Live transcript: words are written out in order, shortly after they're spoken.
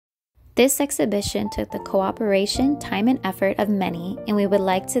This exhibition took the cooperation, time, and effort of many, and we would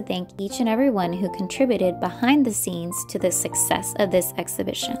like to thank each and every one who contributed behind the scenes to the success of this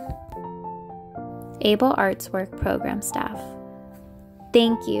exhibition. Able Artswork program staff.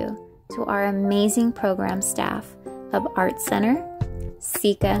 Thank you to our amazing program staff of Art Center,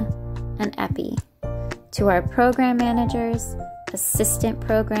 SECA, and EPI. To our program managers, assistant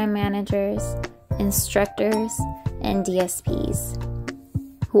program managers, instructors, and DSPs,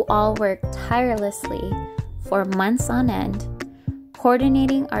 who all worked tirelessly for months on end,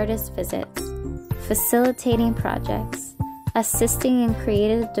 coordinating artist visits, facilitating projects, assisting in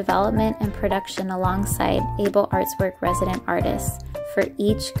creative development and production alongside Able Artswork resident artists for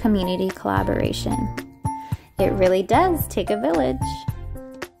each community collaboration. It really does take a village.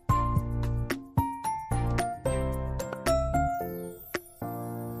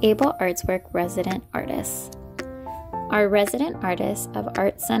 Able Artswork resident artists. Our resident artists of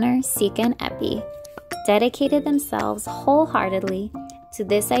Art Center, SECA, and EPI dedicated themselves wholeheartedly to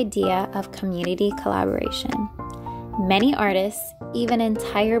this idea of community collaboration. Many artists, even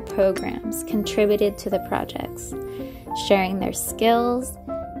entire programs, contributed to the projects, sharing their skills,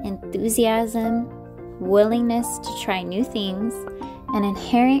 enthusiasm, willingness to try new things, and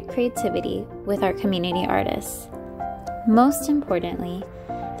inherent creativity with our community artists. Most importantly,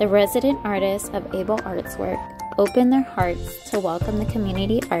 the resident artists of Able Artswork opened their hearts to welcome the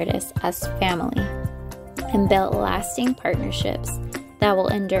community artists as family and built lasting partnerships that will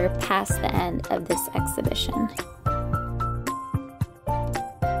endure past the end of this exhibition.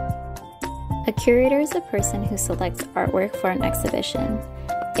 A curator is a person who selects artwork for an exhibition.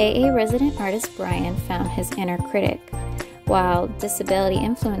 AA resident artist Brian found his inner critic, while disability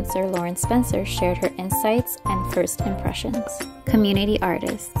influencer Lolo Spencer shared her insights and first impressions. Community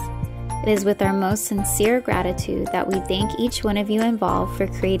artists. It is with our most sincere gratitude that we thank each one of you involved for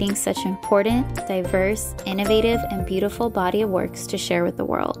creating such important, diverse, innovative, and beautiful body of works to share with the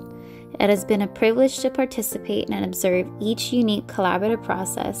world. It has been a privilege to participate and observe each unique collaborative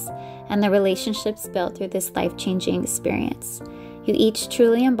process and the relationships built through this life-changing experience. You each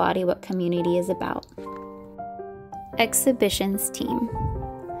truly embody what community is about. Exhibitions team.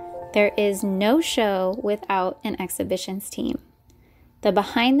 There is no show without an exhibitions team. The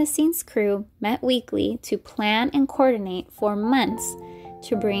behind-the-scenes crew met weekly to plan and coordinate for months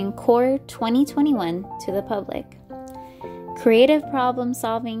to bring Core 2021 to the public. Creative problem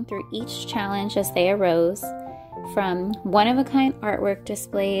solving through each challenge as they arose, from one-of-a-kind artwork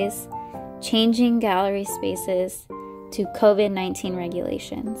displays, changing gallery spaces, to COVID-19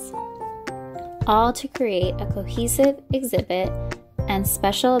 regulations, all to create a cohesive exhibit and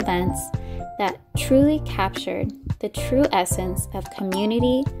special events that truly captured the true essence of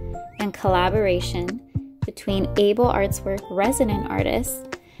community and collaboration between Able Artswork resident artists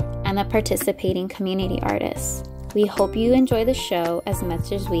and the participating community artists. We hope you enjoy the show as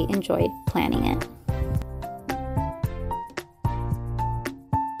much as we enjoyed planning it.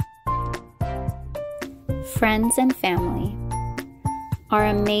 Friends and family. Our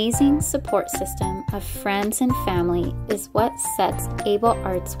amazing support system of friends and family is what sets Able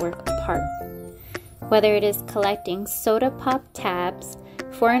Artswork apart. Whether it is collecting soda pop tabs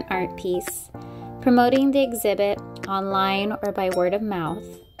for an art piece, promoting the exhibit online or by word of mouth,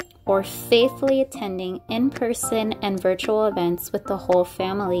 or faithfully attending in-person and virtual events with the whole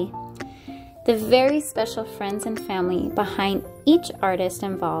family, the very special friends and family behind each artist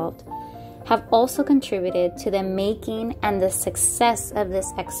involved have also contributed to the making and the success of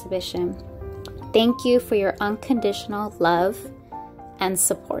this exhibition. Thank you for your unconditional love and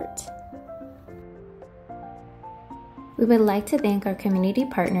support. We would like to thank our community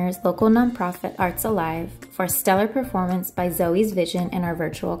partners, local nonprofit Arts Alive, for stellar performance by Zoe's Vision in our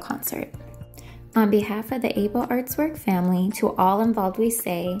virtual concert. On behalf of the Able Artswork family, to all involved we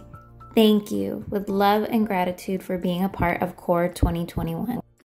say, thank you with love and gratitude for being a part of Core 2021.